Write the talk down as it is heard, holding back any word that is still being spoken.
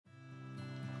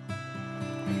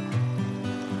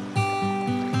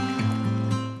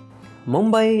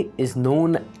Mumbai is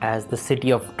known as the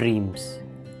city of dreams.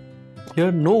 Here,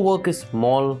 no work is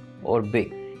small or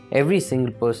big. Every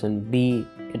single person, be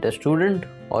it a student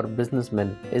or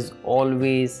businessman, is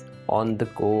always on the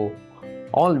go,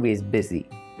 always busy.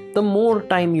 The more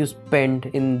time you spend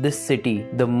in this city,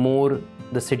 the more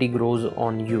the city grows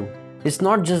on you. It's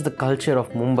not just the culture of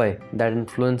Mumbai that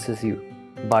influences you,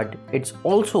 but it's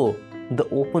also the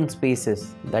open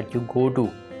spaces that you go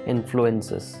to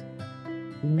influences.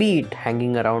 Be it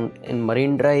hanging around in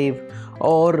Marine Drive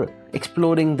or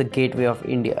exploring the Gateway of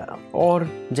India or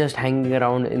just hanging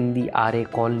around in the Aarey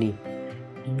colony,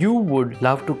 you would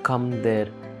love to come there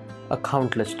a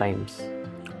countless times.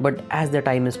 But as the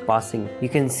time is passing, you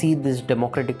can see these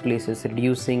democratic places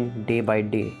reducing day by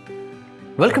day.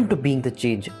 Welcome to Being the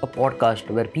Change, a podcast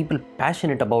where people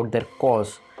passionate about their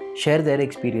cause share their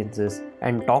experiences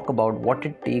and talk about what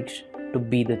it takes to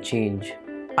be the change.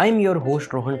 I'm your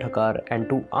host Rohan Thakar, and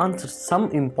to answer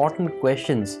some important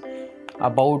questions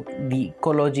about the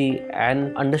ecology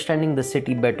and understanding the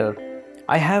city better,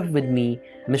 I have with me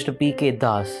Mr. P.K.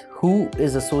 Das, who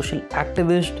is a social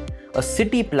activist, a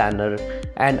city planner,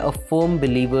 and a firm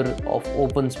believer of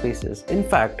open spaces. In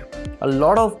fact, a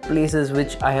lot of places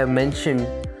which I have mentioned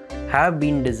have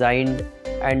been designed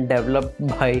and developed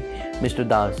by Mr.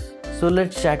 Das. So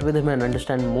let's chat with him and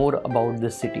understand more about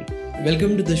this city.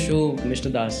 Welcome to the show,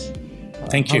 Mr. Das.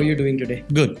 Thank you. How are you doing today?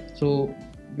 Good. So,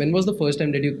 when was the first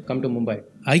time that you come to Mumbai?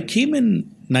 I came in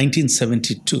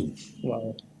 1972.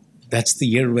 Wow. That's the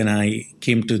year when I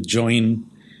came to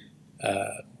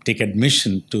take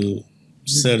admission to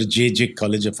Sir J.J.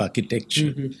 College of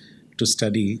Architecture to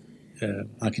study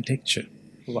architecture.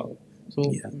 Wow.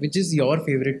 So, which is your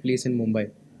favorite place in Mumbai?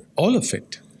 All of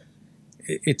it.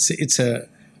 It's a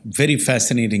very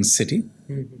fascinating city.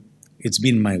 It's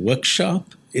been my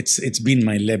workshop. It's been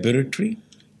my laboratory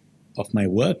of my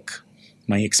work,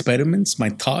 my experiments, my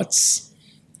thoughts.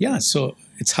 Yeah, so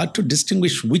it's hard to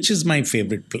distinguish which is my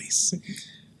favorite place.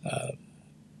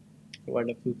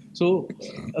 Wonderful. So,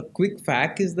 a quick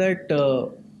fact is that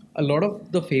a lot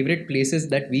of the favorite places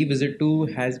that we visit to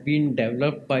has been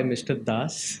developed by Mr.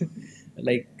 Das,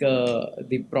 like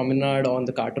the promenade on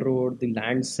the Carter Road, the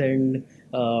Land's End,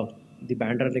 the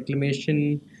Bandra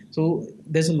Reclamation. So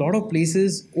there's a lot of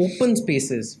places, open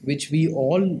spaces, which we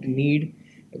all need,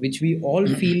 which we all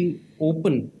feel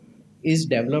open, is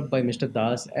developed by Mr.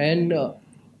 Das. And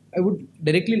I would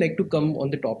directly like to come on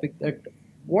the topic that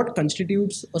what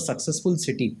constitutes a successful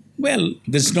city? Well,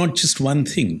 there's not just one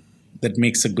thing that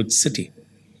makes a good city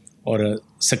or a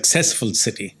successful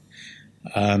city.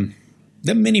 There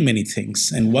are many, many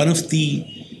things. And one of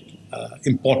the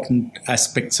important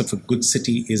aspects of a good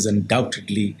city is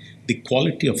undoubtedly the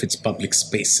quality of its public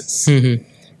spaces,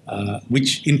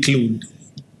 which include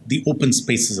the open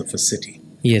spaces of a city.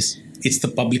 Yes. It's the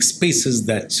public spaces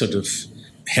that sort of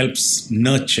helps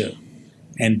nurture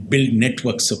and build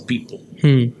networks of people.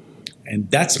 And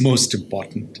that's most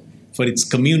important for its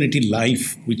community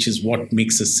life, which is what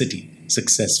makes a city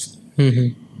successful.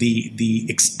 The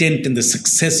extent and the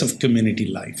success of community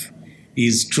life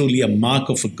is truly a mark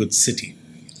of a good city.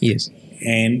 Yes.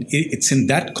 And it's in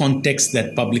that context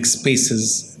that public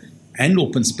spaces and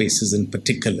open spaces in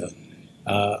particular,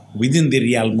 within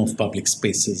the realm of public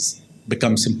spaces,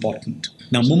 becomes important.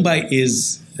 Now, Mumbai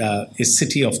is a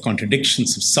city of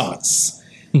contradictions of sorts.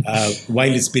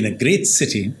 While it's been a great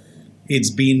city, it's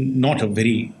been not a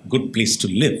very good place to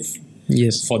live.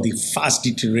 Yes. For the fast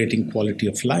deteriorating quality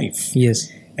of life. Yes.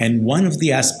 And one of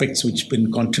the aspects which has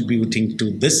been contributing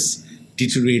to this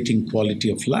deteriorating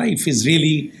quality of life is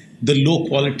really the low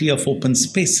quality of open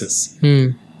spaces,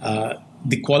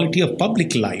 the quality of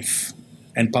public life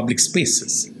and public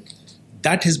spaces.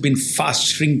 That has been fast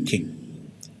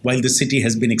shrinking while the city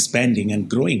has been expanding and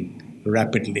growing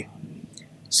rapidly.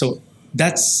 So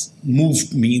that's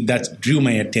moved me, that drew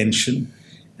my attention.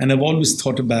 And I've always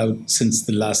thought about, since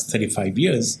the last 35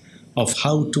 years, of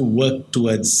how to work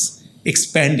towards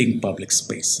expanding public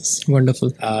spaces.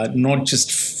 Wonderful. Not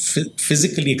just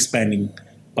physically expanding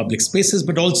public spaces,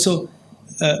 but also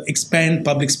expand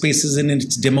public spaces in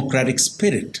its democratic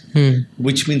spirit,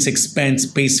 which means expand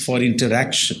space for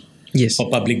interaction, for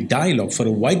public dialogue, for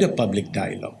a wider public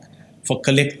dialogue, for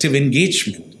collective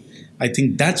engagement. I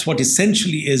think that's what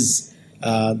essentially is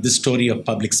the story of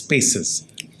public spaces.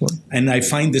 And I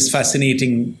find this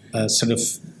fascinating sort of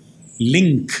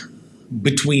link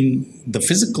between the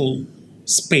physical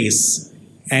space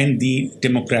and the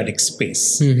democratic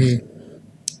space.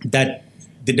 That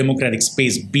the democratic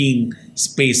space being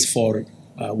space for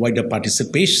wider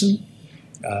participation,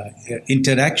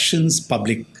 interactions,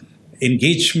 public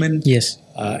engagement,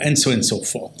 and so on and so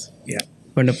forth. Yeah.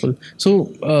 Wonderful.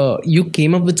 So you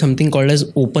came up with something called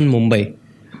as Open Mumbai.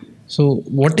 So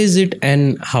what is it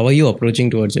and how are you approaching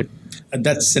towards it?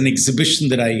 That's an exhibition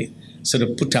that I sort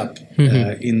of put up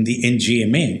in the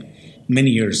NGMA many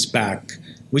years back,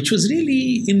 which was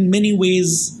really in many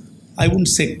ways, I wouldn't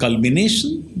say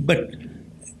culmination, but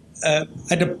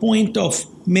at a point of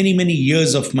many, many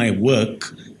years of my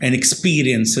work and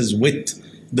experiences with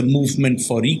the movement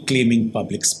for reclaiming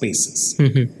public spaces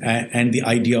and the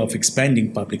idea of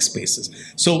expanding public spaces.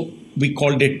 So we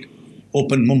called it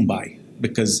Open Mumbai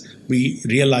because we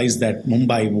realized that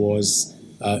Mumbai was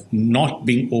not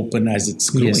being open as it's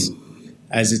growing,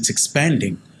 as it's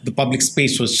expanding. The public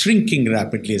space was shrinking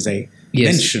rapidly, as I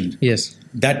mentioned.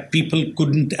 That people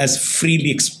couldn't as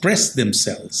freely express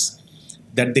themselves,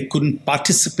 that they couldn't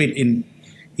participate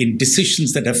in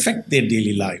decisions that affect their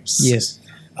daily lives.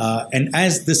 And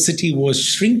as the city was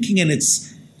shrinking in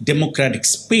its democratic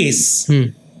space,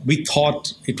 we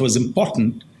thought it was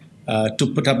important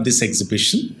to put up this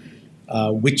exhibition,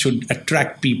 which would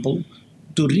attract people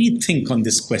to rethink on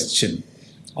this question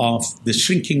of the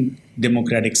shrinking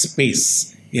democratic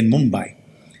space in Mumbai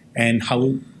and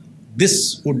how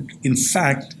this would, in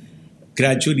fact,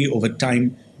 gradually over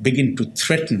time begin to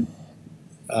threaten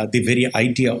the very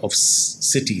idea of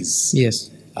cities,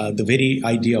 the very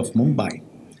idea of Mumbai.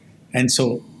 And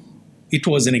so it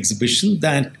was an exhibition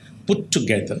that put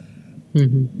together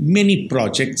many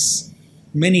projects,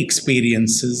 many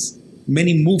experiences,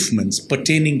 many movements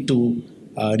pertaining to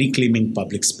reclaiming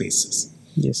public spaces.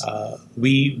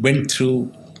 We went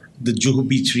through the Juhu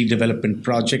Beach redevelopment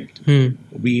project.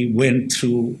 We went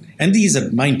through, and these are,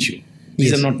 mind you,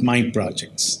 these are not my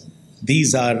projects.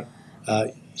 These are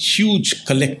huge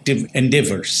collective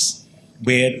endeavors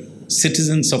where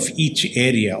citizens of each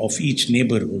area, of each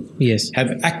neighborhood,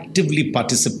 have actively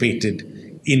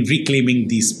participated in reclaiming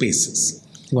these spaces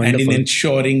and in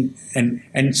ensuring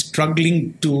and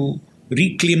struggling to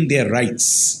reclaim their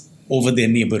rights over their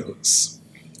neighborhoods,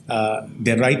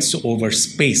 their rights over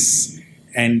space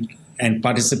and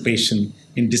participation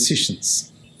in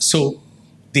decisions. So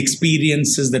the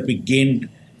experiences that we gained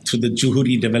through the Juhu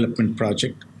redevelopment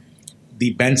project,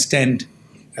 the Bandstand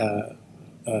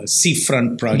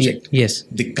seafront project,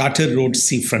 the Carter Road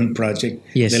seafront project,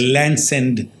 the Land's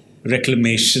End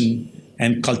reclamation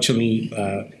and cultural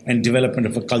and development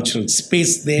of a cultural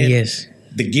space there,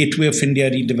 the Gateway of India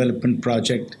redevelopment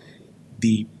project,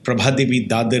 the Prabhadevi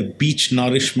Dadar beach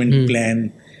nourishment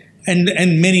plan, and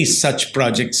many such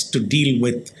projects to deal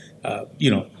with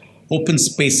open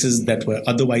spaces that were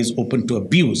otherwise open to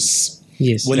abuse,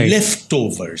 were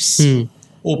leftovers,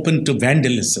 open to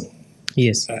vandalism,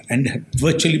 and have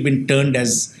virtually been turned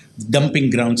as dumping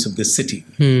grounds of the city,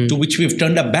 to which we've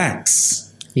turned our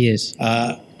backs,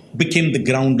 became the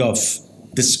ground of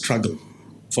this struggle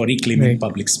for reclaiming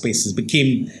public spaces,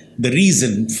 became the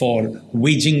reason for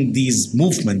waging these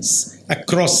movements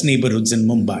across neighborhoods in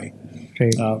Mumbai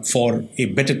for a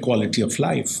better quality of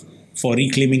life, for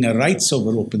reclaiming our rights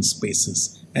over open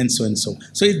spaces, and so and so.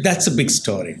 So that's a big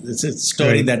story. It's a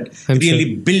story that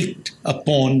really built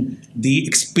upon the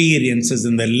experiences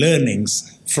and the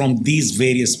learnings from these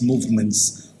various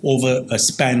movements over a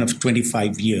span of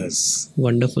 25 years.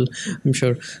 Wonderful, I'm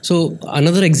sure. So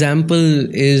another example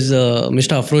is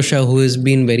Mr. Afroz Shah, who has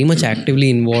been very much actively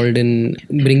involved in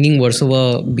bringing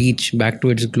Warsaw Beach back to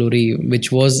its glory,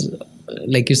 which was,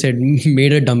 like you said,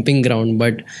 made a dumping ground,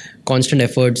 but constant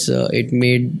efforts, it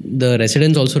made the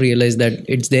residents also realize that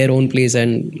it's their own place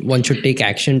and one should take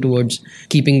action towards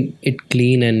keeping it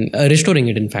clean and restoring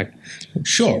it, in fact.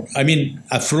 Sure. I mean,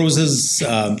 Afroz's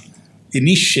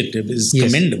initiative is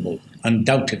commendable,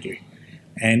 undoubtedly.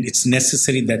 And it's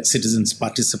necessary that citizens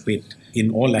participate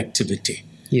in all activity.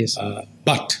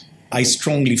 But I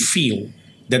strongly feel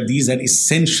that these are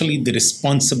essentially the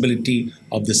responsibility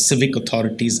of the civic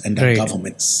authorities and our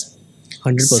governments.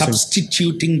 100%.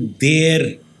 Substituting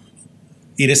their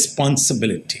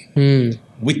irresponsibility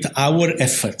with our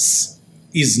efforts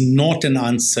is not an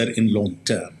answer in long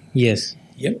term.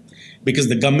 Because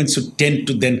the governments would tend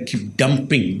to then keep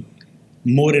dumping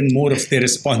more and more of their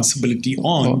responsibility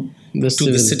on to the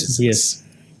citizens.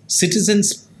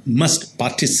 Citizens must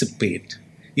participate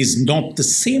is not the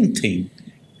same thing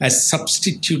as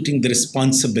substituting the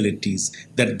responsibilities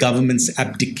that governments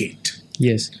abdicate.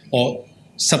 Or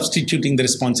substituting the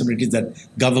responsibilities that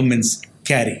governments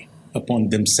carry upon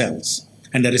themselves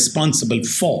and are responsible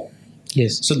for.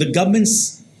 So the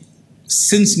governments,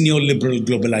 since neoliberal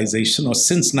globalization, or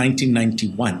since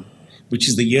 1991, which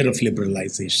is the year of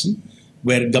liberalization,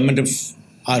 where government of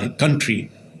our country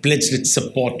pledged its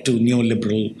support to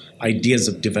neoliberal ideas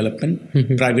of development,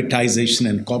 privatization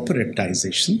and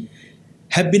corporatization,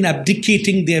 have been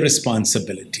abdicating their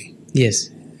responsibility Yes.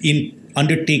 in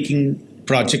undertaking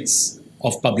projects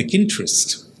of public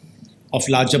interest, of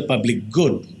larger public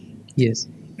good. Yes.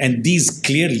 And these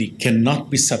clearly cannot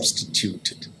be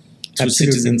substituted through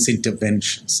Absolutely. citizens'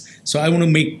 interventions. So I want to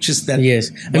make just that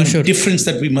Yes, I'm one sure. difference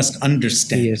that we must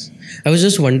understand. Yes. I was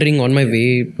just wondering on my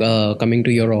way coming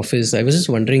to your office, I was just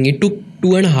wondering, it took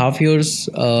 2.5 years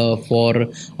for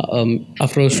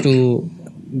Afros to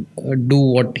do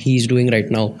what he's doing right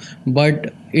now.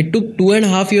 But it took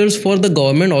 2.5 years for the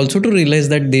government also to realize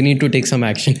that they need to take some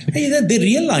action. Hey, that they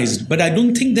realized, but I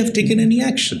don't think they've taken any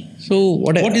action. So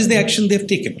What is the action they've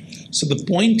taken? So the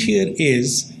point here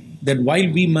is that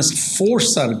while we must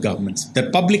force our governments,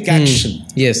 that public action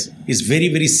Yes. is very,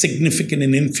 very significant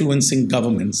in influencing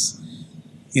governments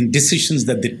in decisions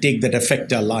that they take that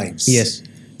affect our lives. Yes.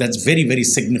 That's very, very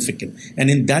significant. And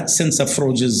in that sense,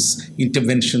 Afroja's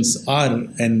interventions are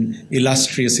an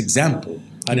illustrious example,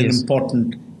 are an Yes.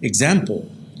 important example.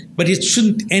 But it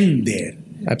shouldn't end there.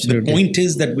 Absolutely. The point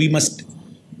is that we must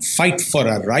fight for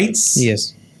our rights.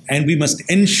 Yes. And we must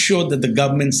ensure that the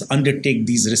governments undertake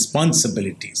these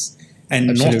responsibilities and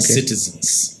Absolutely. not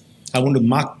citizens. I want to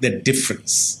mark that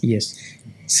difference. Yes.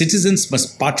 Citizens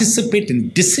must participate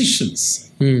in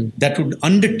decisions that would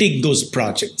undertake those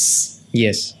projects,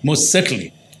 Yes. most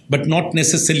certainly, but not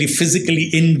necessarily physically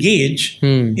engage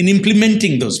in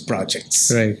implementing those projects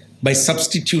Right. by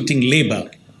substituting labor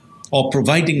or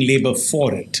providing labor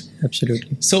for it.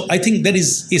 Absolutely. So I think there is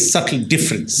a subtle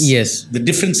difference. Yes. The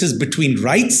difference is between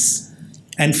rights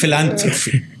and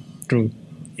philanthropy. True.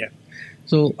 Yeah.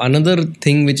 So another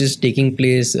thing which is taking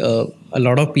place, a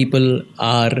lot of people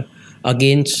are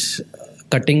against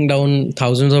cutting down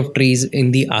thousands of trees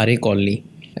in the Aarey colony,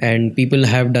 and people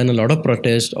have done a lot of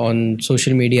protest on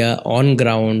social media, on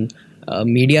ground.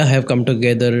 Media have come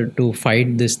together to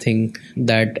fight this thing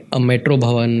that a metro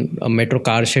bhavan, a metro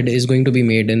car shed is going to be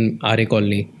made in Aarey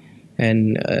colony.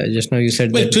 And just now you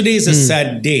said Well, that today is a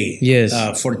sad day. Yes.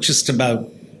 For just about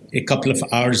a couple of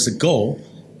hours ago,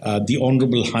 the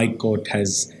Honorable High Court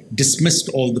has dismissed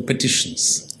all the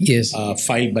petitions yes,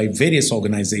 filed by various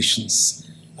organizations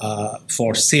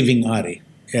for saving Aarey.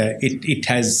 It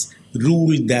has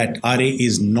ruled that Aarey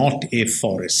is not a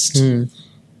forest.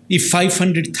 If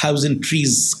 500,000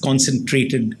 trees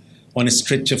concentrated on a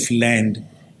stretch of land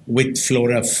with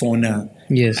flora, fauna,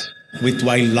 yes, with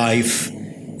wildlife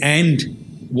and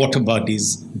water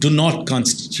bodies do not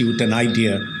constitute an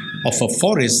idea of a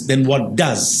forest, then what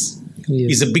does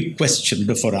yes, is a big question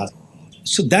before us.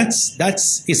 So that's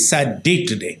a sad day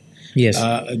today. yes,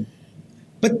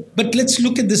 But let's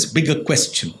look at this bigger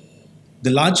question.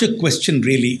 The larger question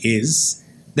really is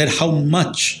that how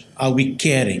much are we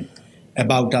caring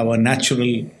about our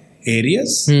natural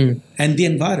areas and the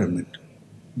environment?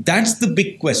 That's the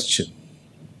big question.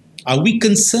 Are we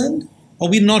concerned or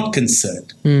are we not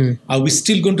concerned? Are we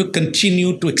still going to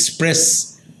continue to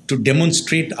express, to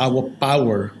demonstrate our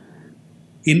power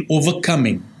in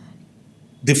overcoming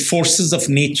the forces of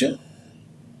nature?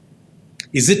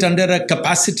 Is it under our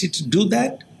capacity to do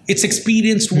that? It's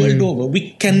experienced world over.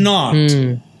 We cannot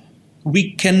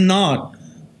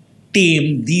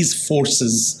tame these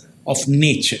forces of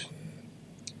nature.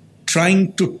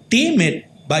 Trying to tame it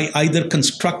by either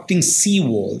constructing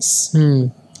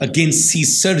seawalls against sea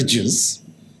surges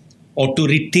or to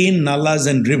retain nalas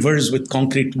and rivers with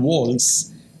concrete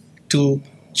walls to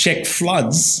check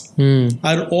floods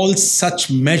are all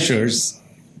such measures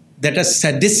that are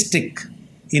sadistic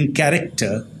in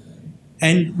character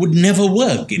and would never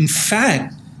work. In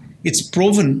fact, it's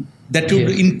proven that it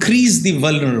would increase the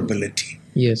vulnerability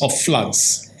yes, of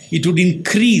floods. It would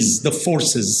increase the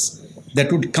forces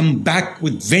that would come back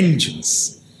with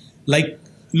vengeance. Like,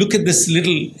 look at this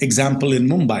little example in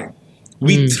Mumbai.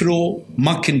 We throw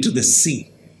muck into the sea.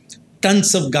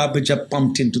 Tons of garbage are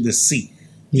pumped into the sea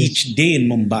each day in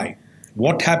Mumbai.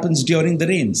 What happens during the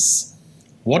rains?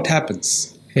 What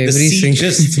happens? The sea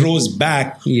just throws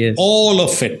back all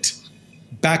of it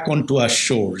back onto our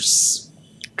shores.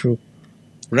 True.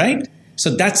 Right?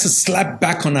 So that's a slap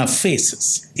back on our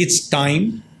faces. It's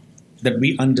time that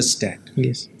we understand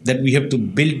that we have to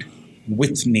build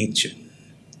with nature.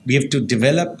 We have to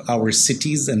develop our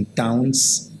cities and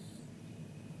towns,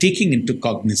 taking into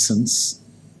cognizance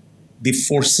the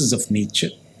forces of nature.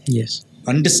 Yes.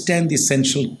 Understand the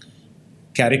essential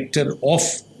character of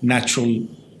natural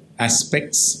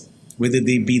aspects, whether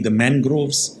they be the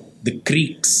mangroves, the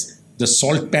creeks, the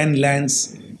salt pan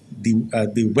lands, the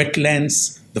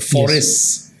wetlands, the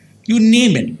forests, you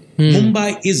name it.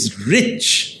 Mumbai is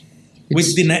rich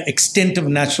with the extent of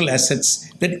natural assets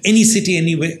that any city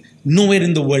nowhere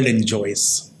in the world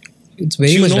enjoys. It's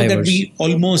very Do much you know diverse. that we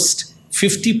almost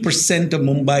 50% of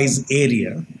Mumbai's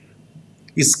area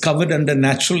is covered under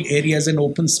natural areas and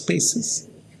open spaces?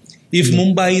 If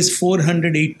Mumbai is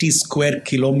 480 square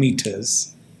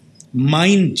kilometers,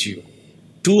 mind you,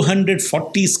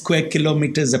 240 square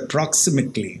kilometers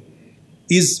approximately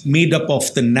is made up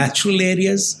of the natural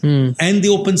areas and the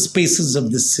open spaces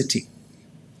of the city.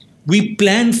 We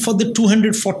plan for the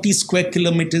 240 square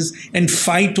kilometers and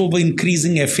fight over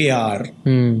increasing FAR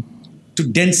to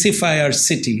densify our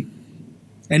city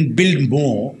and build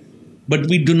more, but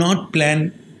we do not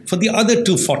plan for the other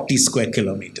 240 square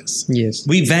kilometers. Yes.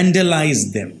 We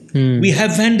vandalize them. We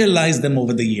have vandalized them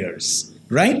over the years,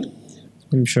 right?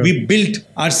 I'm sure. We built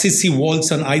RCC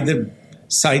walls on either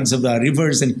sides of our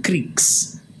rivers and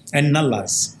creeks and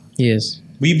nallas. Yes.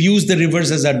 We've used the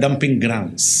rivers as our dumping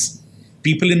grounds.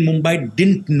 People in Mumbai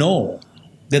didn't know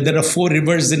that there are 4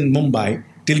 rivers in Mumbai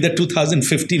till the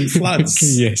 2015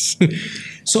 floods. Yes.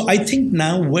 So I think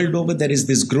now world over there is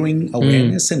this growing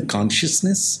awareness and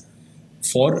consciousness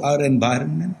for our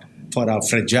environment, for our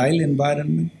fragile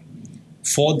environment,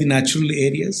 for the natural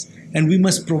areas, and we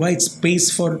must provide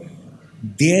space for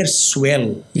their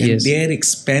swell and their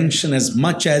expansion as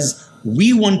much as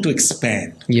we want to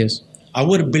expand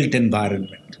our built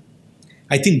environment.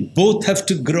 I think both have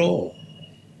to grow,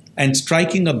 and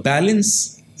striking a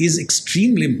balance is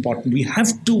extremely important. We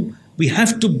have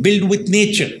to build with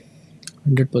nature.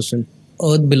 100%.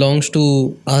 Earth belongs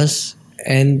to us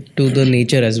and to the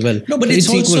nature as well. No, but So it's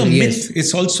also equal, a myth.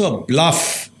 It's also a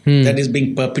bluff that is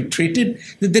being perpetrated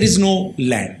that there is no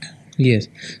land. Yes.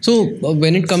 So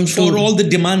when it comes For to all the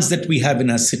demands that we have in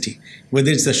our city,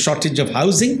 whether it's the shortage of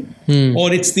housing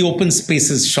or it's the open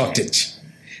spaces shortage,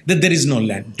 that there is no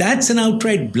land. That's an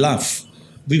outright bluff.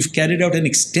 We've carried out an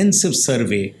extensive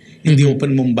survey in the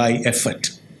Open Mumbai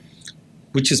effort,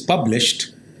 which is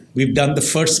published. We've done the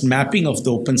first mapping of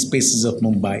the open spaces of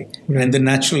Mumbai and the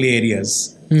natural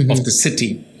areas of the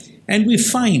city. And we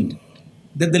find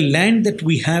that the land that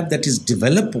we have that is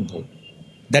developable,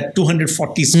 that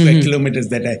 240 square kilometers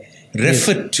that I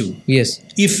referred to,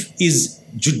 if is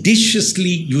judiciously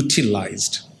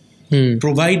utilized,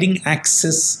 providing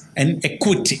access and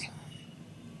equity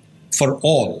for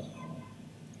all,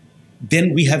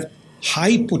 then we have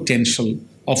high potential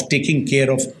of taking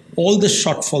care of all the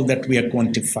shortfall that we are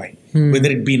quantifying, whether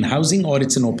it be in housing or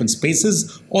it's in open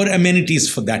spaces or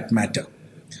amenities for that matter.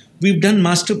 We've done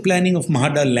master planning of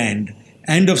Mahada land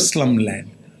and of slum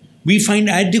land. We find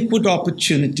adequate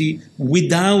opportunity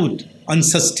without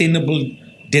unsustainable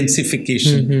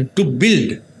densification to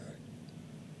build,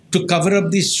 to cover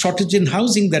up this shortage in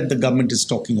housing that the government is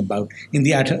talking about in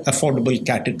the affordable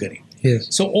category.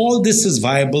 So all this is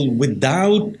viable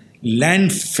without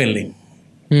land filling,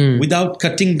 without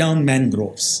cutting down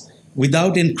mangroves,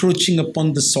 without encroaching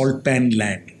upon the salt pan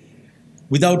land,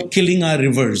 without killing our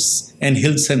rivers and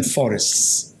hills and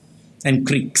forests and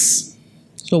creeks.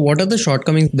 So what are the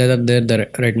shortcomings that are there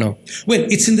right now? Well,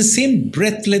 it's in the same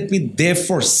breath, let me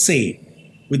therefore say,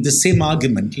 with the same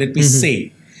argument, let me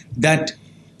say that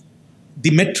the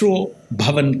metro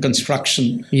bhavan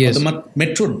construction, or the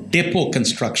metro depot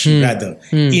construction rather,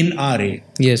 in Aarey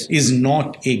is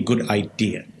not a good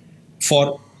idea.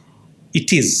 For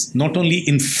it is not only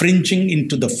infringing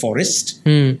into the forest,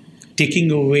 taking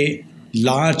away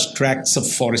large tracts of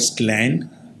forest land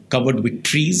covered with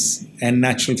trees and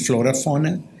natural flora,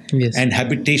 fauna, and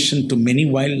habitation to many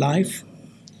wildlife.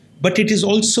 But it is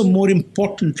also, more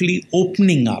importantly,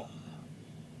 opening up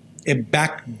a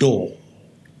back door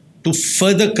to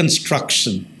further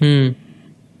construction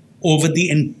over the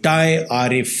entire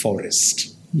Aarey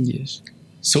Forest.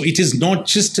 So it is not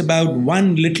just about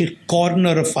one little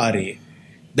corner of Aarey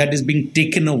that is being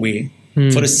taken away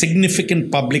for a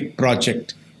significant public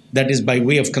project that is by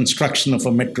way of construction of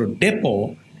a metro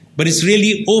depot, but it's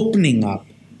really opening up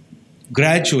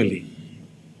gradually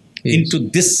into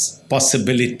this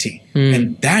possibility.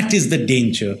 And that is the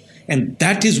danger. And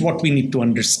that is what we need to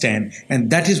understand. And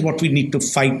that is what we need to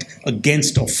fight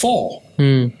against or for.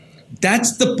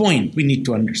 That's the point we need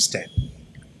to understand.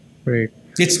 Right.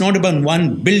 It's not about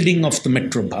one building of the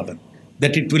Metro Bhavan,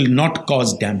 that it will not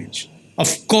cause damage.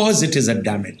 Of course it is a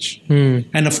damage.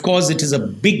 And of course it is a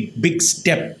big, big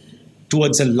step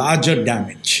towards a larger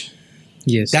damage.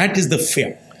 That is the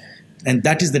fear. And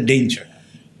that is the danger.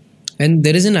 And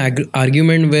there is an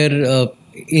argument where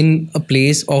in a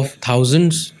place of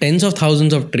thousands, tens of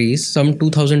thousands of trees, some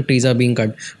 2,000 trees are being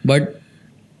cut. But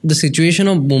the situation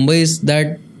of Mumbai is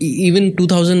that even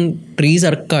 2,000 trees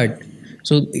are cut.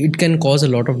 So it can cause a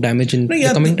lot of damage in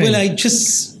the coming time. Well, I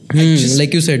just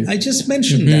like you said. I just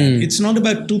mentioned that. It's not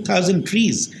about 2,000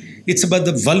 trees. It's about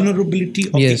the vulnerability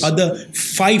of Yes. the other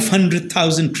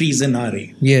 500,000 trees in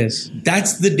Aarey. Yes.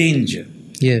 That's the danger.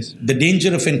 Yes. The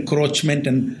danger of encroachment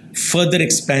and further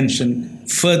expansion,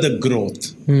 further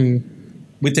growth,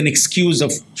 with an excuse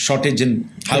of shortage in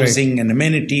housing and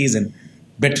amenities and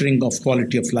bettering of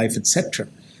quality of life, etc.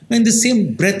 In the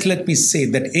same breath, let me say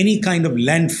that any kind of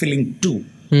land filling too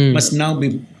must now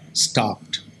be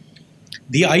stopped.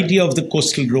 The idea of the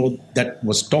coastal road that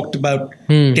was talked about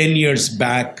 10 years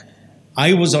back,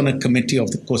 I was on a committee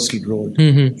of the coastal road,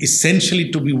 essentially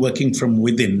to be working from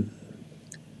within,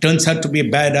 turns out to be a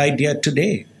bad idea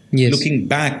today. Yes. Looking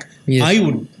back, Yes. I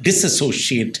would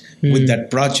disassociate with that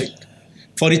project.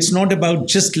 For it's not about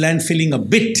just land filling a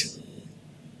bit,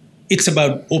 it's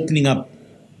about opening up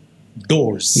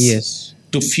doors Yes.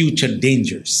 to future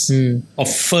dangers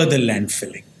of further land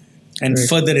filling and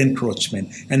further encroachment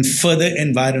and further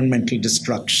environmental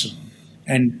destruction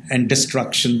and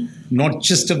destruction, not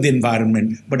just of the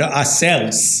environment, but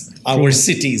ourselves, our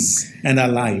cities and our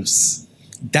lives.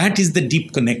 That is the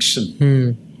deep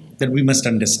connection that we must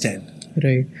understand.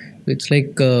 Right. It's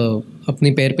like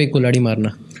अपने पैर पे कुल्हाड़ी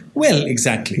मारना. Well,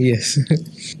 exactly. Yes.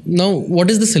 Now, what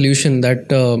is the solution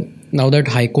that now that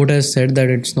High Court has said that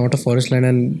it's not a forest land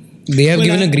and they have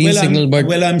given a green signal,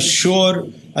 but I'm sure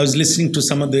I was listening to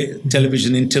some of the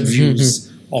television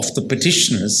interviews of the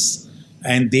petitioners,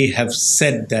 and they have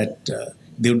said that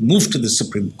they would move to the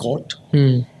Supreme Court,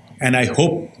 and I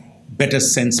hope better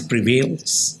sense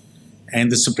prevails,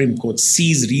 and the Supreme Court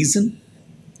sees reason,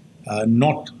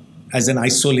 not as an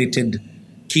isolated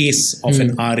case of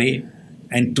an Aarey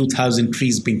and 2,000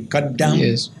 trees being cut down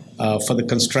for the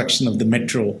construction of the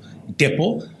metro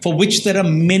depot, for which there are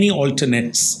many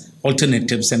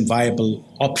alternatives and viable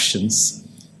options.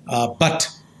 But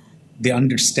they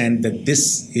understand that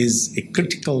this is a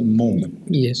critical moment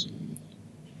yes,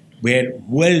 where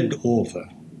world over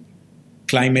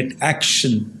climate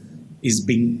action is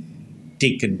being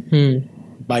taken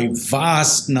by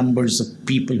vast numbers of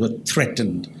people who are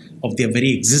threatened of their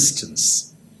very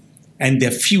existence and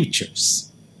their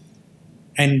futures.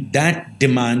 And that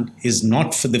demand is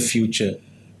not for the future,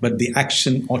 but the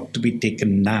action ought to be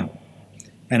taken now.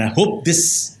 And I hope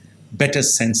this better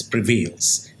sense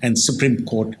prevails and Supreme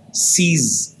Court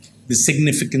sees the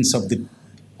significance of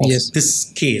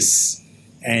this case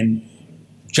and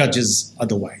judges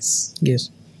otherwise. Yes.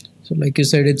 So like you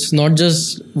said, it's not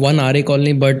just one Aarey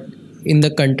colony, but in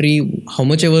the country, how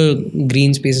much ever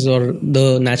green spaces or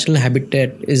the natural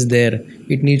habitat is there,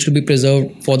 it needs to be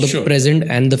preserved for the present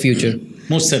and the future.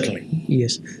 Most certainly.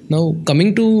 Yes. Now,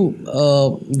 coming to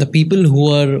the people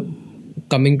who are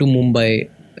coming to Mumbai,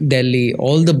 Delhi,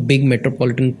 all the big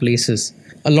metropolitan places,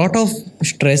 a lot of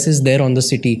stress is there on the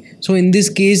city. So in this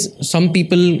case, some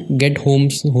people get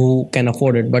homes who can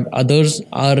afford it, but others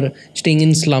are staying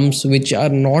in slums which are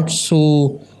not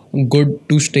so good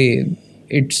to stay.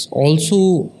 It's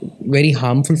also very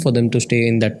harmful for them to stay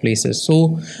in that places.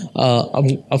 So,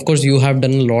 of course, you have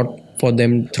done a lot for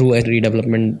them through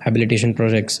redevelopment habilitation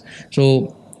projects.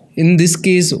 So, in this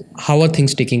case, how are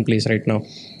things taking place right now?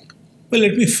 Well,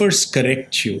 let me first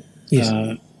correct you. Yes.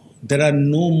 There are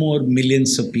no more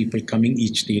millions of people coming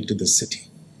each day to the city.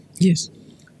 Yes.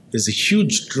 There's a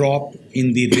huge drop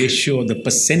in the ratio, the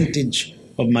percentage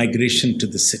of migration to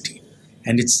the city.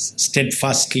 And it's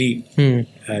steadfastly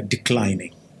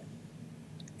declining.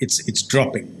 It's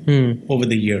dropping over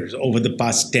the years, over the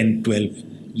past 10, 12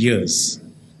 years.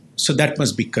 So that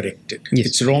must be corrected. Yes.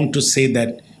 It's wrong to say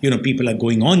that, people are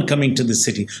going on coming to the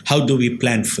city. How do we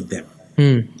plan for them?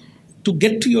 To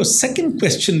get to your second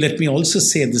question, let me also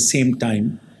say at the same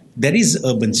time, there is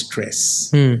urban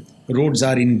stress. Roads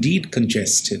are indeed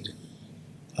congested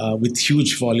with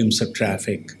huge volumes of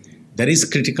traffic. There is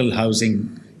critical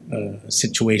housing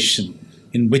situation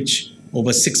in which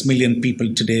over 6 million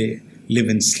people today live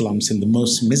in slums in the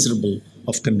most miserable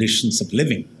of conditions of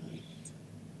living.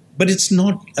 But it's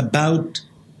not about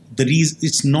the reason.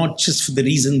 It's not just for the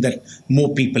reason that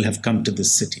more people have come to the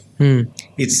city.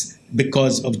 It's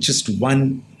because of just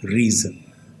one reason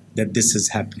that this is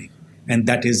happening, and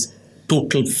that is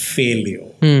total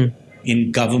failure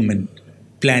in government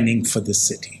planning for the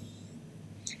city.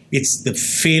 It's the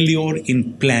failure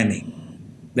in planning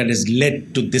that has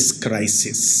led to this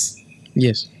crisis.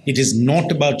 Yes. It is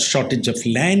not about shortage of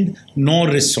land, nor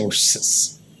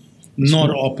resources,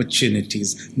 nor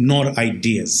opportunities, nor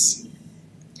ideas.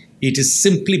 It is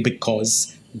simply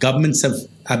because governments have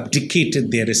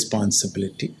abdicated their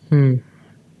responsibility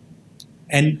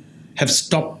and have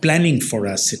stopped planning for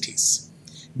our cities.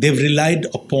 They've relied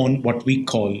upon what we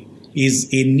call is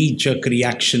a knee-jerk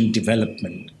reaction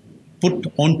development put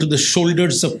onto the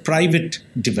shoulders of private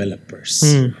developers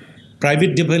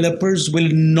Private developers will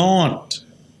not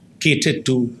cater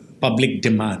to public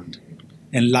demand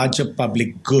and larger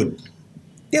public good.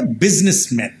 They're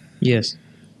businessmen. Yes.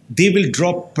 They will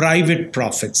draw private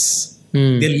profits.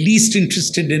 They're least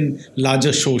interested in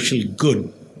larger social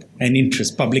good and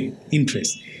interest, public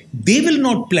interest. They will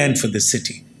not plan for the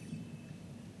city.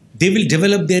 They will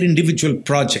develop their individual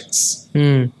projects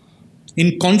in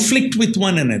conflict with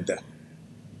one another.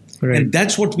 Right. And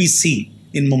that's what we see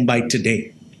in Mumbai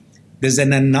today. There's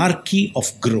an anarchy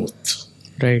of growth.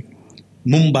 Right.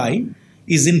 Mumbai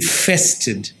is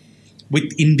infested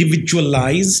with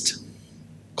individualized,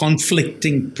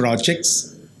 conflicting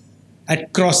projects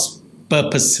at cross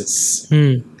purposes.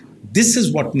 This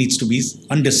is what needs to be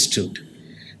understood,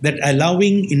 that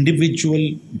allowing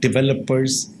individual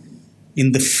developers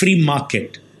in the free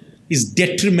market is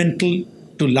detrimental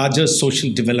to larger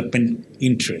social development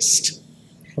interest.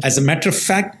 As a matter of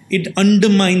fact, it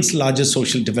undermines larger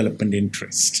social development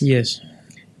interest. Yes.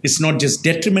 It's not just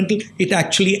detrimental, it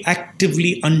actually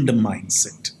actively undermines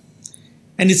it.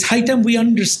 And it's high time we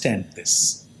understand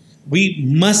this. We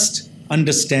must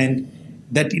understand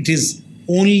that it is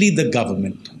only the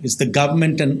government, it's the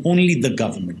government and only the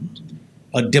government,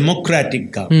 a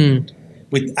democratic government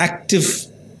with active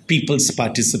people's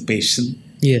participation,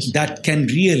 Yes. that can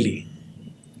really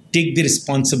take the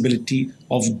responsibility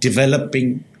of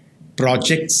developing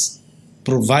projects,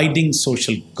 providing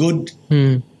social good,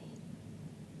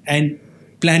 and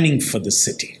planning for the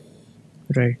city.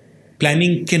 Right.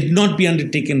 Planning cannot be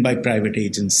undertaken by private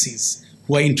agencies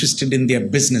who are interested in their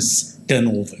business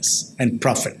turnovers and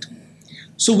profit.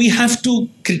 So we have to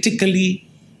critically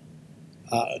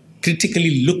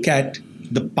look at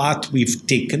the path we've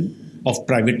taken of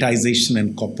privatization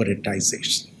and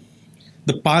corporatization,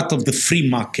 the path of the free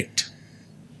market,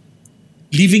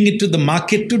 leaving it to the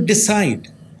market to decide.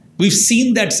 We've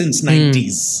seen that since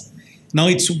 90s. Now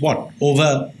it's what,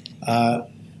 over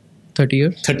 30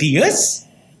 years? 30 years?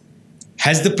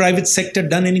 Has the private sector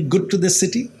done any good to the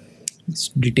city? It's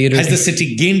deteriorating. Has the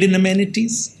city gained in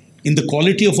amenities, in the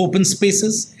quality of open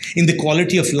spaces, in the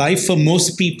quality of life for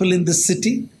most people in the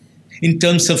city, in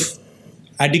terms of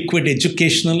adequate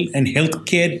educational and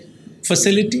healthcare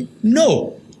facility?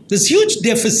 No. There's huge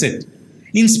deficit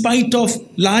in spite of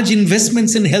large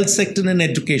investments in health sector and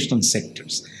educational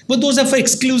sectors. But those are for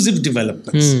exclusive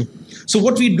developments. So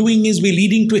what we're doing is we're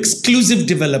leading to exclusive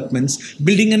developments,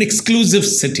 building an exclusive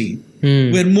city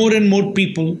where more and more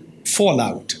people fall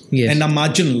out and are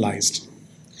marginalized.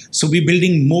 So we're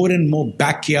building more and more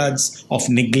backyards of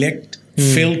neglect,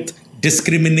 filth,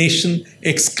 discrimination,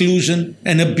 exclusion,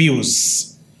 and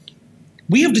abuse.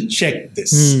 We have to check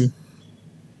this.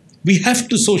 We have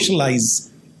to socialize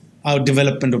our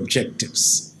development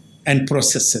objectives and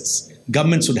processes.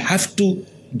 Governments would have to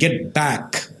get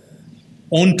back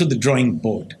onto the drawing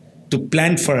board to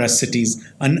plan for our cities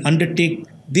and undertake,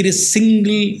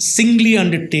 singly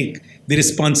undertake the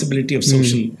responsibility of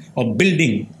social, of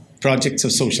building projects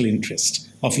of social interest,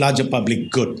 of larger public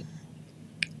good.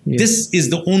 This is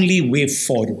the only way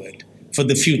forward for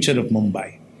the future of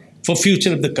Mumbai, for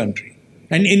future of the country,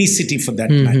 and any city for that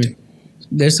matter.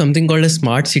 There's something called a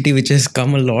smart city which has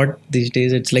come a lot these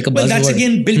days. It's like a buzzword. Well, that's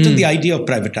again built on the idea of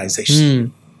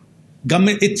privatization.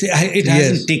 Government, it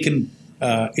hasn't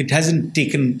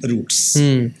taken roots.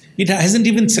 It hasn't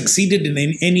even succeeded in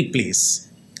any place,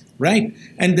 right?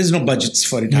 And there's no budgets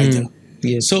for it either.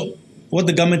 So what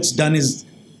the government's done is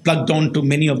plugged on to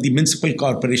many of the municipal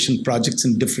corporation projects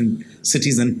in different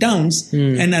cities and towns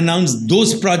and announced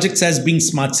those projects as being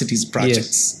smart cities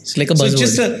projects. It's like a buzzword. So it's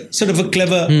just a sort of a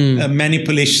clever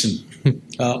manipulation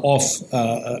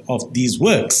of these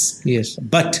works.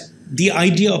 But the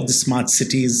idea of the smart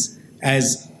cities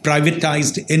as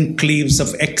privatized enclaves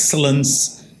of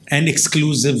excellence and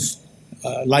exclusive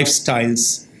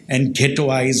lifestyles and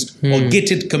ghettoized or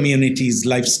gated communities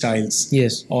lifestyles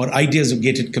or ideas of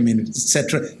gated communities,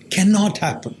 etc., cannot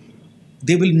happen.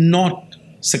 They will not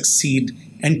succeed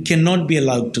and cannot be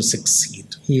allowed to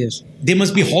succeed. They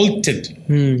must be halted.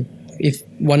 If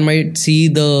one might see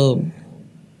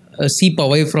see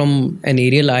Powai from an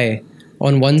aerial eye,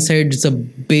 on one side it's a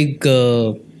big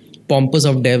pompous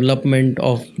of development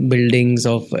of buildings,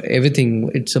 of everything.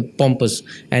 It's a pompous,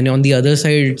 and on the other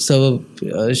side it's a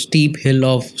steep hill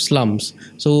of slums.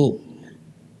 So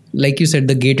like you said,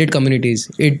 the gated communities,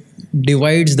 it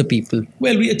divides the people.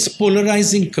 Well, it's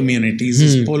polarizing communities.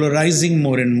 It's polarizing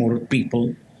more and more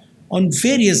people in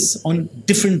so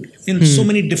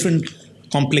many different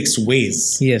complex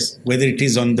ways. Whether it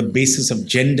is on the basis of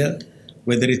gender,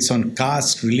 whether it's on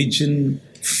caste, religion,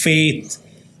 faith,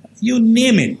 you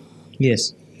name it.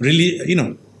 Really,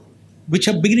 which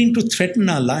are beginning to threaten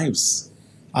our lives.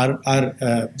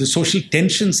 The social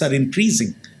tensions are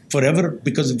increasing forever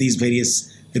because of these various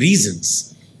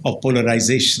reasons of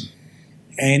polarization.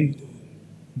 And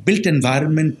built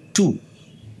environment too,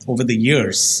 over the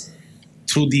years,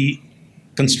 through the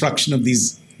construction of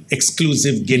these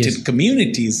exclusive gated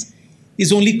communities,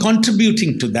 is only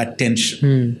contributing to that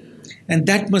tension. And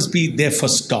that must be therefore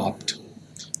stopped.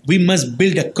 We must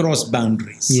build across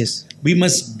boundaries. Yes. We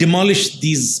must demolish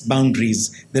these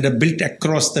boundaries that are built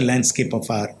across the landscape of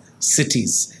our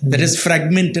cities, that has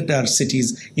fragmented our cities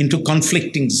into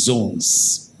conflicting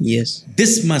zones. Yes.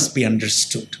 This must be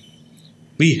understood.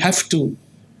 We have to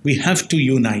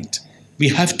unite. We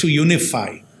have to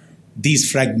unify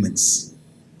these fragments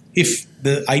if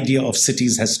the idea of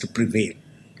cities has to prevail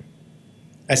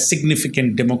as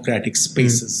significant democratic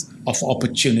spaces of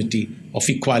opportunity, of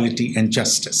equality and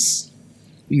justice.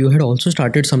 You had also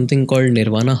started something called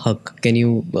Nirvana Haq. Can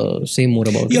you say more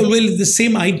about it? Yeah, well, the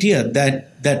same idea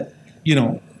that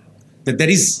there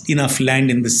is enough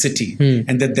land in the city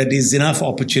and that there is enough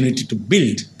opportunity to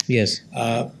build. Yes.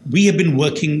 We have been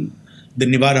working, the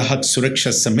Nirvana Haq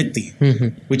Suraksha Samiti,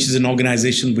 which is an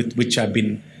organization with which I've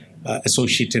been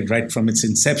associated right from its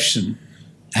inception,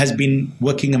 has been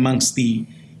working amongst the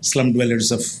slum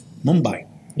dwellers of Mumbai.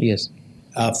 Yes.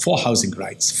 For housing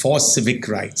rights, for civic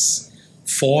rights,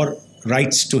 for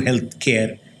rights to health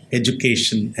care,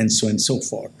 education, and so on and so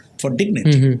forth, for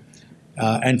dignity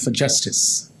and for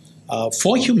justice,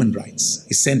 for human rights,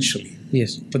 essentially.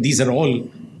 Yes. But these are all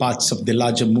parts of the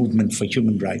larger movement for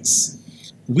human rights.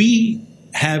 We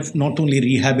have not only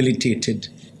rehabilitated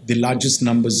the largest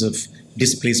numbers of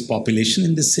displaced population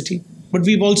in this city, but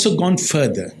we've also gone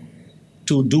further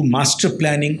to do master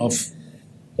planning of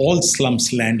all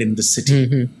slums land in the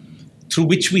city, through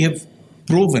which we have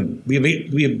proven,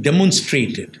 we have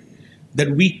demonstrated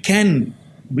that we can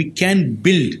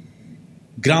build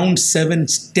ground 7,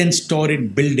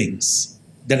 10-storied buildings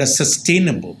that are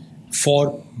sustainable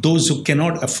for those who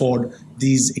cannot afford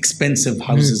these expensive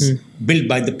houses built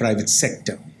by the private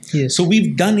sector. Yes. So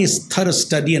we've done a thorough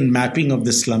study and mapping of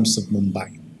the slums of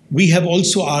Mumbai. We have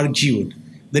also argued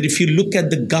that if you look at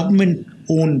the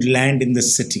government-owned land in the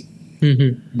city,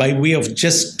 by way of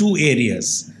just 2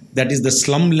 areas, that is the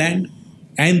slum land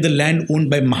and the land owned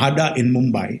by Mahada in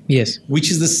Mumbai, yes, which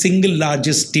is the single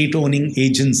largest state-owning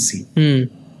agency,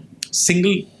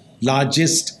 single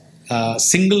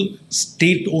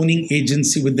state-owning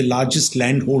agency with the largest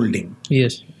land holding.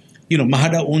 Yes.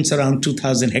 Mahada owns around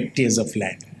 2,000 hectares of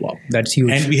land. Wow, that's huge.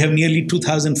 And we have nearly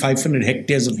 2,500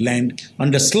 hectares of land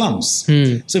under slums.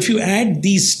 So if you add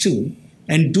these two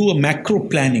and do a macro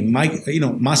planning,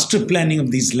 master planning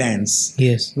of these lands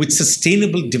with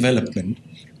sustainable development,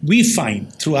 we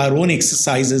find through our own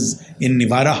exercises in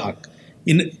Nirvana Haq,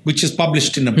 which is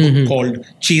published in a book called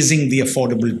Chasing the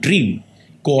Affordable Dream,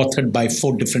 co-authored by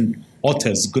 4 different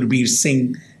authors, Gurbir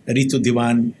Singh, Ritu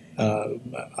Diwan,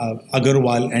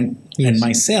 Agarwal and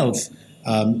myself.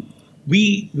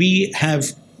 We have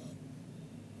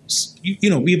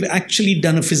we've actually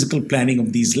done a physical planning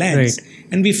of these lands,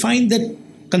 and we find that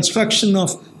construction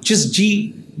of just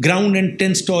ground and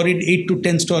 10-storied, 8 to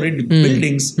 10-storied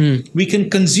buildings, we can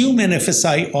consume an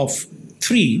FSI of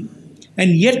 3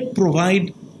 and yet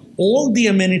provide all the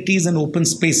amenities and open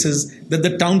spaces that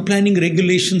the town planning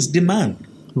regulations demand.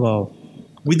 Wow.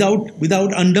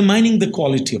 Without undermining the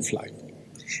quality of life.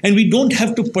 And we don't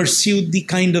have to pursue the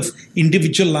kind of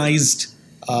individualized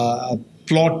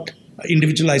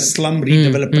individualized slum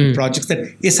redevelopment projects that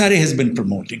SRA has been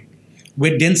promoting,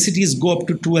 where densities go up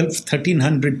to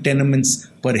 1,300 tenements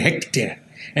per hectare,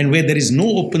 and where there is no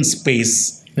open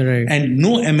space and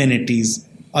no amenities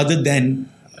other than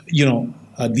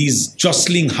these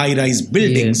jostling high-rise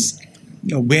buildings,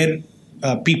 where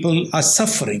people are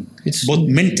suffering, it's both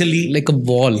mentally, like a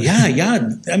wall. Yeah.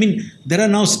 I mean, there are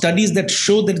now studies that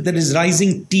show that there is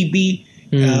rising TB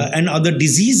and other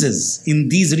diseases in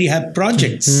these rehab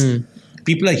projects.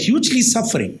 People are hugely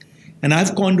suffering. And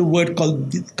I've coined a word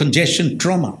called congestion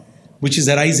trauma, which is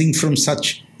arising from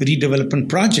such redevelopment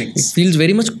projects. It feels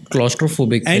very much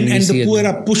claustrophobic. And the poor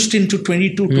are pushed into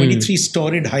 22,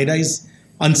 23-storied high-rise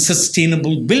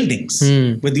unsustainable buildings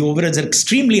where the overheads are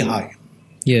extremely high.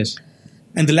 Yes.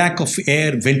 And the lack of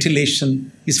air,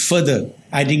 ventilation is further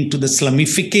adding to the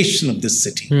slumification of this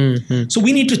city. So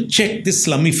we need to check this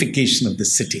slumification of the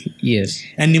city. Yes.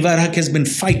 And Nirvana Haq has been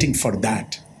fighting for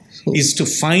that, is to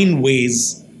find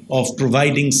ways of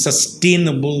providing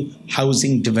sustainable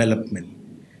housing development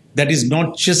that is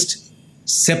not just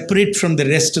separate from the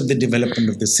rest of the development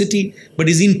of the city, but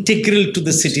is integral to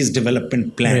the city's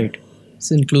development plan. It's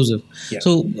inclusive. Yeah.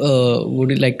 So, would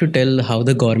you like to tell how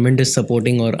the government is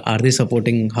supporting, or are they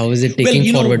supporting? How is it Well,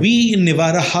 taking forward? we in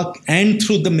Nivara Haq and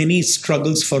through the many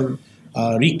struggles for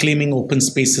reclaiming open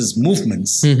spaces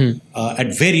movements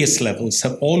at various levels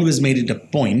have always made it a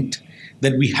point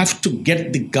that we have to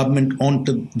get the government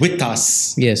with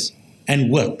us Yes. and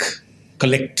work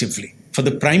collectively. For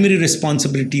the primary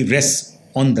responsibility rests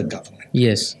on the government.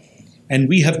 Yes. And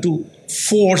we have to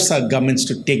force our governments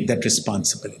to take that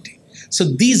responsibility. So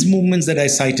these movements that I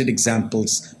cited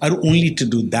examples are only to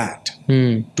do that,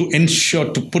 to ensure,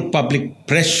 to put public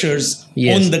pressures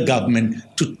on the government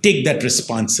to take that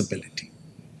responsibility.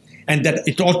 And that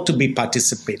it ought to be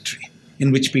participatory,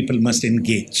 in which people must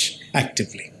engage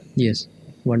actively. Yes.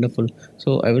 Wonderful.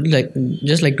 So I would like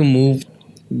to move.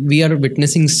 We are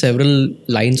witnessing several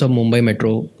lines of Mumbai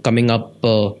Metro coming up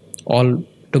all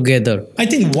together. I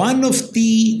think one of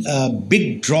the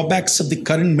big drawbacks of the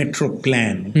current metro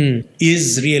plan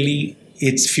is really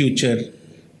its future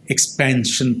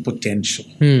expansion potential.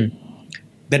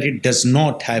 That it does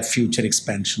not have future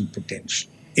expansion potential.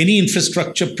 Any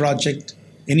infrastructure project,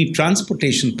 any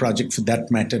transportation project for that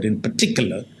matter in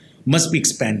particular, must be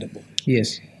expandable.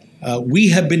 Yes. We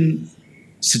have been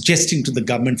suggesting to the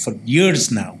government for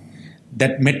years now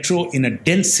that metro in a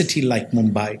dense city like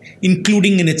Mumbai,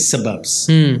 including in its suburbs,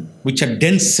 which are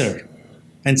denser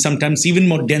and sometimes even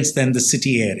more dense than the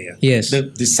city area,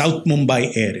 the South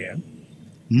Mumbai area,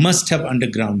 must have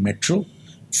underground metro,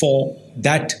 for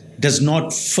that does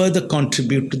not further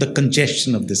contribute to the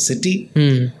congestion of the city,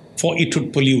 for it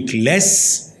would pollute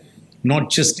less,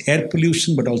 not just air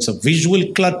pollution, but also visual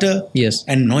clutter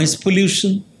and noise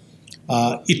pollution.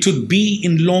 It would be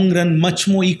in long run much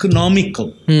more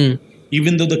economical,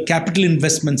 even though the capital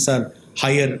investments are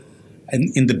higher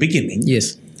in the beginning.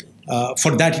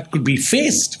 For that, it could be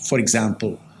phased, for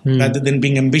example, rather than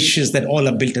being ambitious that all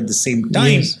are built at the same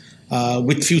time,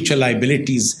 with future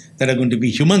liabilities that are going to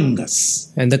be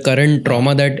humongous. And the current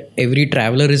trauma that every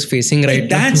traveler is facing right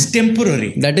now. That's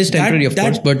temporary. That is temporary, of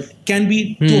course, but can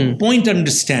be to a point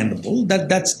understandable that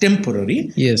that's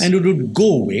temporary and it would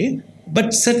go away.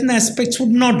 But certain aspects would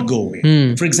not go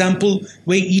away. For example,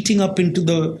 we're eating up into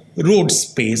the road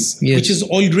space, which is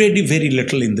already very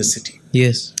little in the city.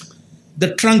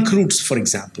 The trunk routes, for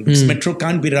example, because metro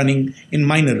can't be running in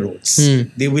minor roads.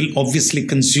 They will obviously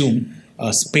consume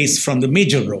space from the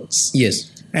major roads.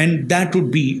 And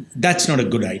that's not a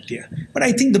good idea. But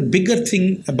I think the bigger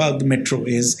thing about the metro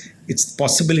is its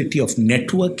possibility of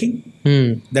networking.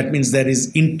 That means there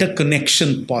is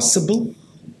interconnection possible,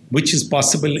 which is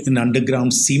possible in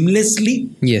underground seamlessly.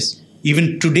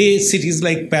 Even today, cities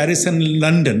like Paris and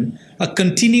London are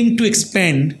continuing to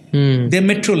expand their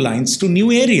metro lines to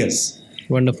new areas.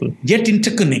 Wonderful. Yet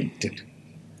interconnected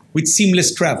with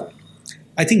seamless travel.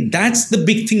 I think that's the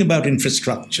big thing about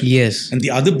infrastructure. And the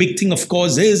other big thing, of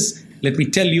course, is, let me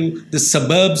tell you, the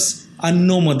suburbs are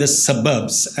no more the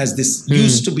suburbs as this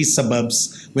used to be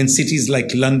suburbs when cities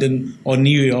like London or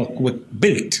New York were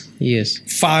built.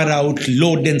 Far out,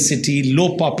 low density,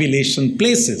 low population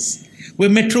places where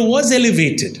metro was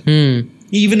elevated,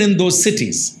 even in those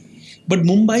cities. But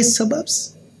Mumbai's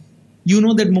suburbs, you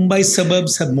know that Mumbai's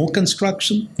suburbs have more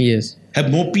construction, have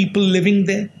more people living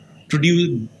there,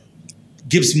 contributes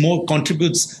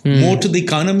more to the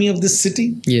economy of the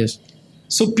city.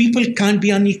 So people can't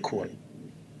be unequal.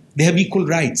 They have equal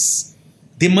rights.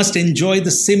 They must enjoy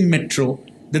the same metro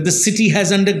that the city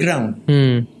has underground.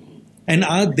 And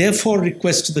our therefore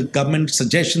request to the government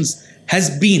suggestions has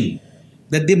been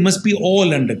that they must be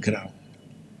all underground,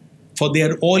 for they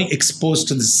are all exposed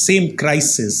to the same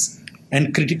crisis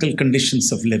and critical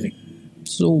conditions of living.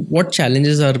 So what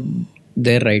challenges are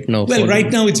there right now? Well,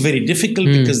 right now it's very difficult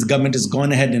because the government has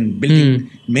gone ahead and building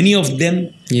many of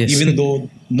them, even though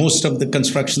most of the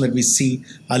construction that we see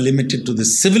are limited to the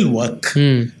civil work.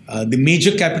 The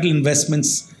major capital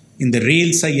investments in the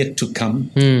rails are yet to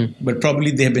come, but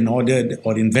probably they have been ordered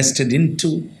or invested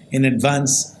into in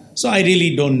advance. So I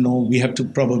really don't know. We have to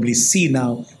probably see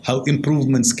now how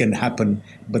improvements can happen,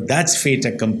 but that's fait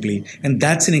accompli. And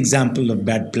that's an example of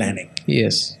bad planning.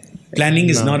 Planning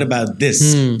is not about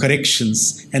this,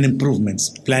 corrections and improvements.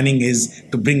 Planning is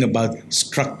to bring about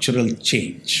structural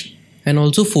change. And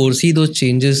also foresee those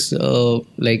changes,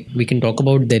 like we can talk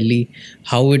about Delhi,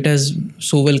 how it has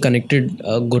so well connected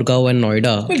Gurgaon and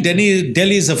Noida. Well,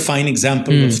 Delhi is a fine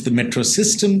example of the metro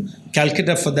system.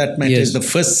 Calcutta, for that matter, is the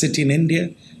first city in India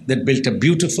that built a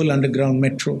beautiful underground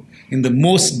metro in the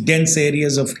most dense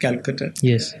areas of Calcutta.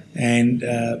 And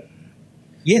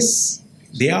yes,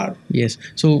 they are.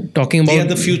 So talking about... They are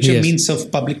the future means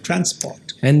of public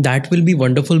transport. And that will be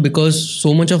wonderful because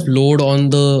so much of load on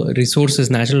the resources,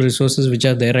 natural resources which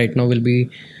are there right now will be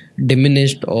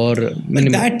diminished or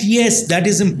That, yes, that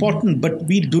is important, but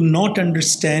we do not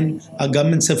understand, our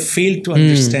governments have failed to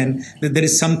understand that there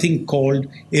is something called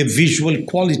a visual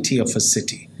quality of a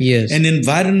city, Yes. an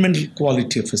environmental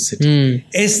quality of a city,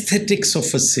 aesthetics of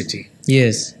a city,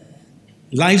 Yes,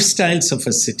 lifestyles of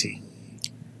a city.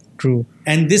 true.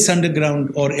 And this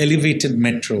underground or elevated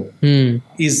metro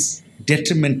is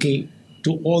detrimental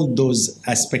to all those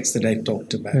aspects that I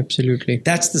talked about. Absolutely.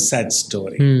 That's the sad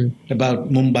story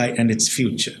about Mumbai and its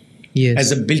future Yes.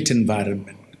 as a built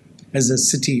environment, as a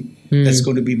city that's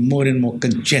going to be more and more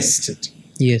congested.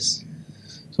 Yes.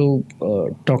 So,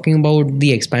 talking about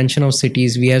the expansion of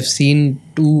cities, we have seen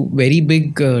two very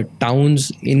big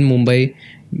towns in Mumbai,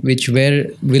 which were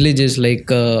villages like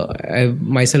I've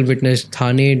myself witnessed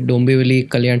Thane, Dombivli,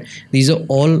 Kalyan. These are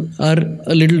all are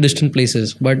a little distant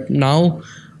places, but now,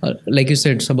 like you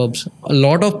said, suburbs. A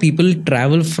lot of people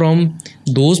travel from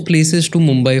those places to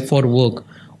Mumbai for work.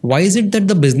 Why is it that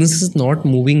the business is not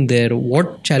moving there?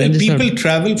 What challenges? People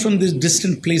travel from these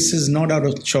distant places not out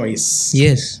of choice.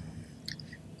 Yes.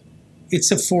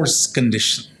 It's a forced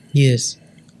condition. Yes.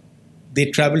 They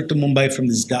travel to Mumbai from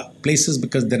these places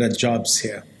because there are jobs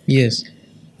here. Yes.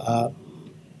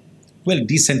 Well,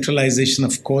 decentralization,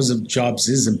 of course, of jobs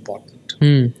is important.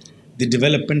 The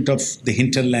development of the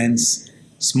hinterlands,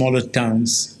 smaller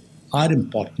towns are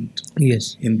important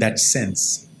Yes. in that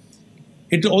sense.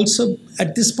 It also,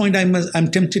 at this point,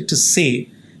 I'm tempted to say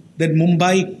that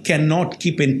Mumbai cannot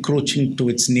keep encroaching to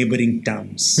its neighboring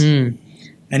towns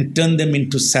and turn them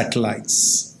into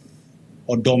satellites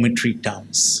or dormitory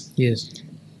towns. Yes.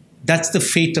 That's the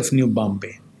fate of New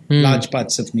Bombay, large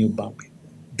parts of New Bombay.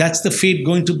 That's the fate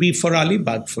going to be for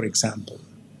Alibag, for example.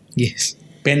 Yes.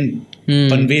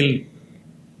 Panvel,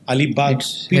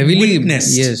 Alibag. We heavily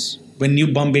witnessed yes. when New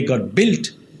Bombay got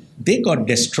built, they got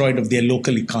destroyed of their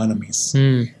local economies.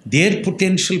 Their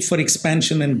potential for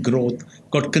expansion and growth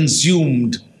got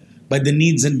consumed by the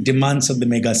needs and demands of the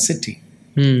mega city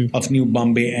of New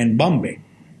Bombay and Bombay.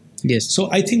 Yes.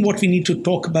 So I think what we need to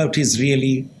talk about is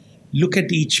really look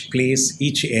at each place,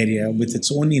 each area with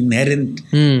its own inherent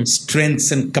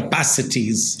strengths and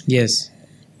capacities Yes.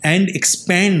 and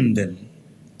expand them,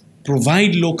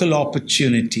 provide local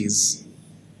opportunities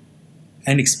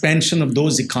and expansion of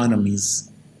those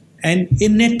economies and a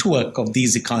network of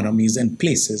these economies and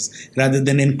places rather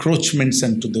than encroachments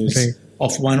into those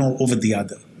of one over the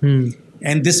other.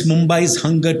 And this Mumbai's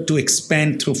hunger to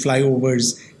expand through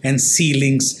flyovers and sea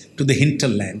links to the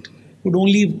hinterland would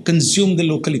only consume the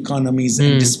local economies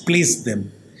and displace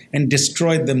them and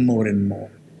destroy them more and more,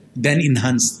 than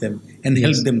enhance them and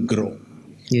help them grow.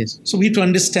 Yes. So we have to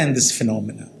understand this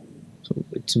phenomena. So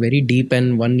it's very deep,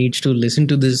 and one needs to listen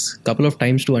to this a couple of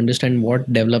times to understand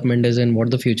what development is and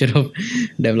what the future of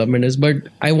development is. But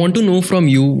I want to know from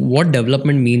you what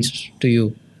development means to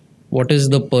you. What is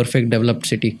the perfect developed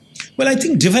city? Well, I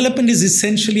think development is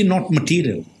essentially not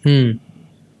material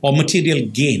or material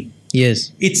gain.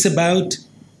 Yes. It's about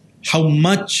how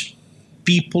much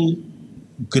people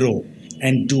grow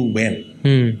and do well.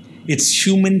 It's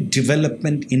human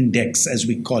development index, as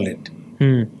we call it.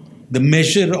 The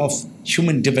measure of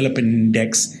human development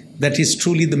index that is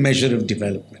truly the measure of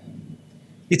development.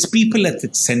 It's people at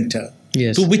its center,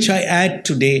 to which I add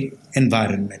today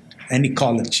environment and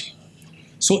ecology.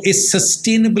 So a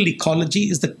sustainable ecology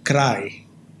is the cry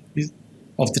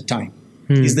of the time,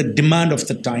 is the demand of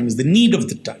the time, is the need of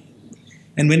the time.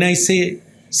 And when I say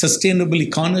sustainable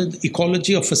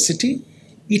ecology of a city,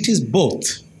 it is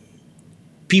both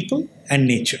people and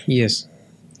nature. Yes.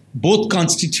 Both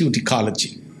constitute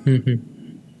ecology.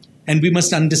 And we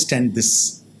must understand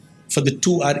this, for the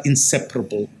two are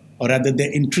inseparable, or rather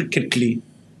they're intricately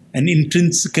and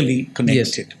intrinsically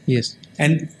connected. Yes.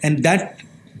 And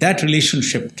that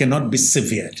relationship cannot be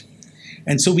severed.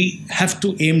 And so we have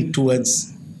to aim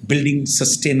towards building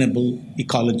sustainable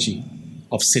ecology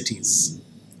of cities.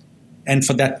 And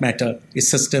for that matter, a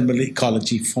sustainable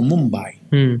ecology for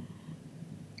Mumbai.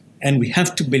 And we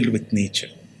have to build with nature.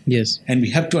 Yes. And we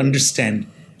have to understand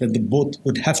that the both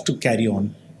would have to carry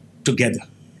on together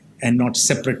and not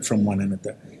separate from one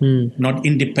another, not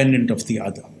independent of the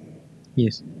other.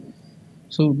 Yes.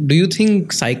 So, do you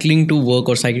think cycling to work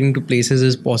or cycling to places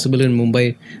is possible in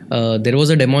Mumbai? There was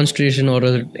a demonstration or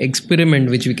an experiment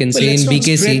which we can say in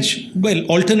BKC. Well,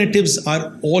 alternatives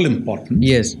are all important.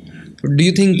 Yes. Do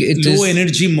you think low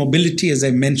energy mobility, as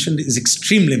I mentioned, is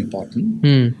extremely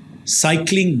important.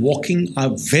 Cycling, walking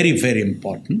are very, very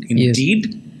important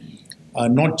indeed.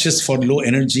 Not just for low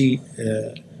energy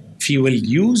fuel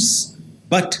use,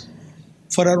 but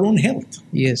for our own health.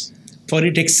 Yes. For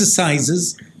it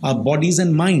exercises our bodies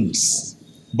and minds,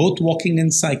 both walking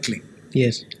and cycling.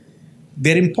 Yes.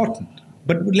 They're important.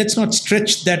 But let's not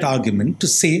stretch that argument to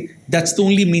say that's the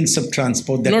only means of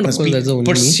transport that must be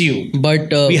pursued.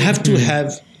 But we have to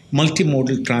have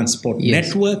multimodal transport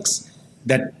networks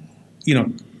that,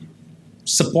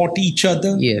 support each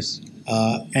other. Yes.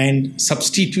 And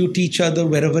substitute each other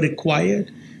wherever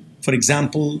required. For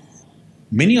example,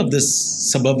 many of the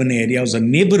suburban areas or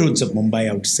neighborhoods of Mumbai,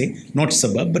 I would say, not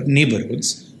suburb, but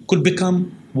neighborhoods, could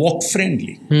become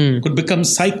walk-friendly, could become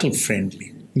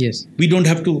cycle-friendly. Yes. We don't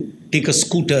have to take a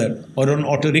scooter or an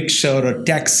auto rickshaw or a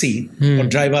taxi or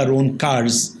drive our own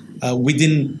cars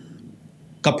within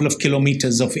a couple of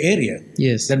kilometers of area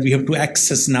that we have to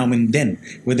access now and then,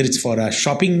 whether it's for our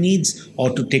shopping needs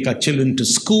or to take our children to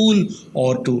school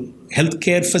or to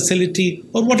healthcare facility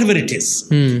or whatever it is.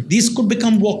 These could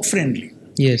become walk-friendly.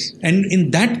 Yes. And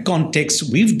in that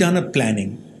context, we've done a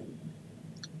planning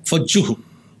for Juhu,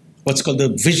 what's called the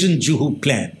Vision Juhu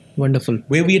Plan. Wonderful.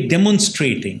 Where we are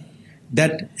demonstrating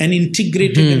that an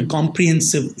integrated and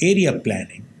comprehensive area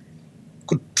planning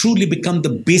could truly become the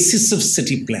basis of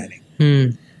city planning.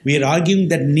 We are arguing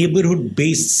that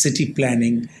neighborhood-based city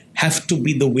planning have to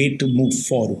be the way to move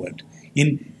forward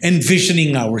in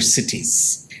envisioning our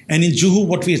cities. And in Juhu,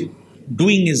 what we are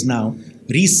doing is now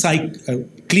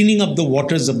cleaning up the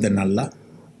waters of the Nalla,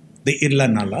 the Irla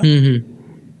Nalla,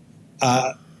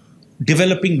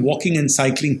 developing walking and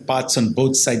cycling paths on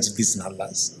both sides of these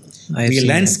nallas. We are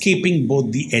landscaping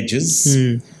both the edges.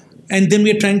 And then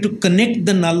we are trying to connect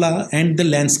the nalla and the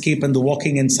landscape and the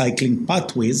walking and cycling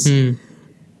pathways to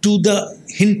the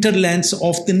hinterlands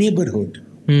of the neighborhood.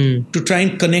 To try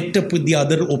and connect up with the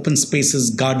other open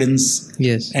spaces, gardens,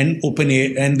 and open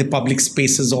air and the public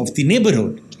spaces of the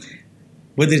neighborhood.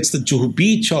 Whether it's the Juhu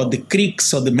beach or the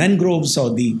creeks or the mangroves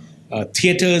or the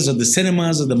theaters or the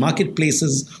cinemas or the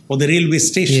marketplaces or the railway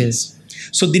stations.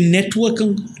 So the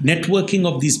networking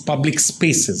of these public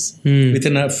spaces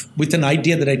with an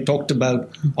idea that I talked about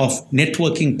of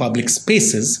networking public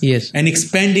spaces and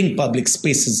expanding public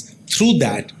spaces through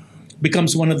that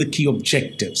becomes one of the key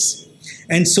objectives.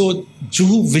 And so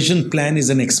Juhu Vision Plan is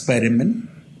an experiment,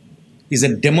 is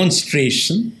a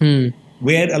demonstration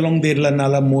where along the Irla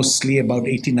Nalla mostly about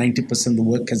 80-90% of the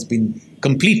work has been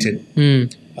completed.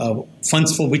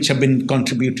 Funds for which have been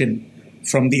contributed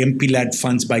from the MP-led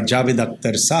funds by Javed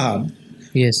Akhtar Sahab.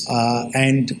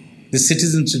 And the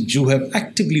citizens of Juhu have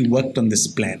actively worked on this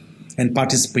plan and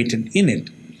participated in it.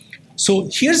 So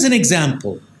here's an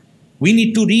example. We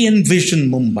need to re-envision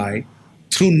Mumbai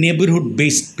through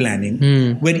neighborhood-based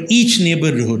planning, where each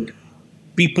neighborhood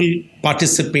people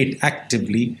participate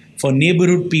actively, for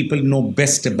neighborhood people know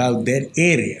best about their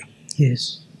area.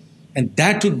 And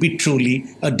that would be truly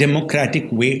a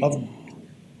democratic way of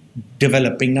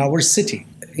developing our city.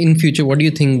 In future, what do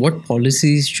you think? What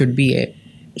policies should be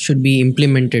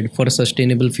implemented for a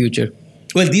sustainable future?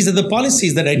 Well, these are the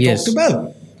policies that I talked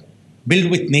about. Build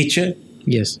with nature.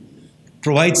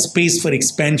 Provide space for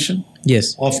expansion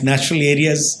of natural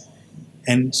areas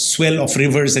and swell of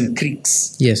rivers and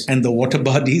creeks and the water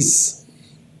bodies.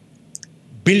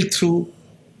 Build through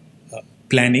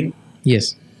planning.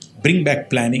 Bring back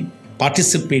planning.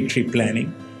 Participatory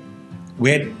planning,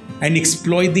 and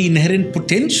exploit the inherent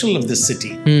potential of the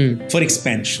city for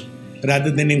expansion, rather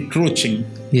than encroaching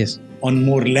on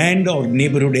more land or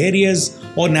neighborhood areas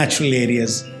or natural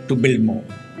areas to build more.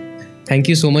 Thank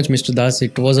you so much, Mr. Das.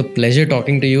 It was a pleasure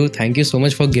talking to you. Thank you so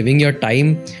much for giving your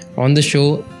time on the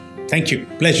show. Thank you.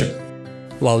 Pleasure.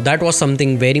 Wow, that was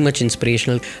something very much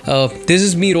inspirational. This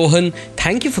is me, Rohan.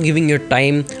 Thank you for giving your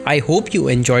time. I hope you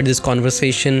enjoyed this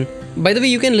conversation. By the way,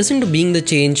 you can listen to Being the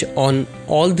Change on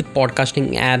all the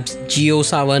podcasting apps,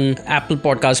 JioSaavn, Apple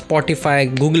Podcast,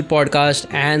 Spotify, Google Podcast,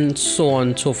 and so on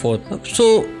and so forth.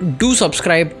 So do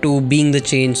subscribe to Being the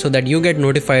Change so that you get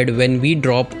notified when we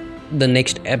drop the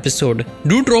next episode.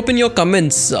 Do drop in your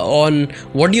comments on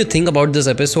what do you think about this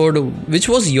episode, which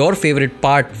was your favorite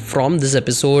part from this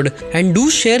episode, and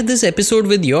do share this episode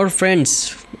with your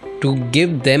friends to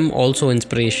give them also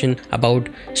inspiration about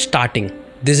starting.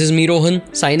 This is me, Rohan,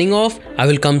 signing off. I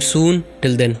will come soon.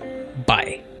 Till then,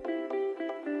 bye.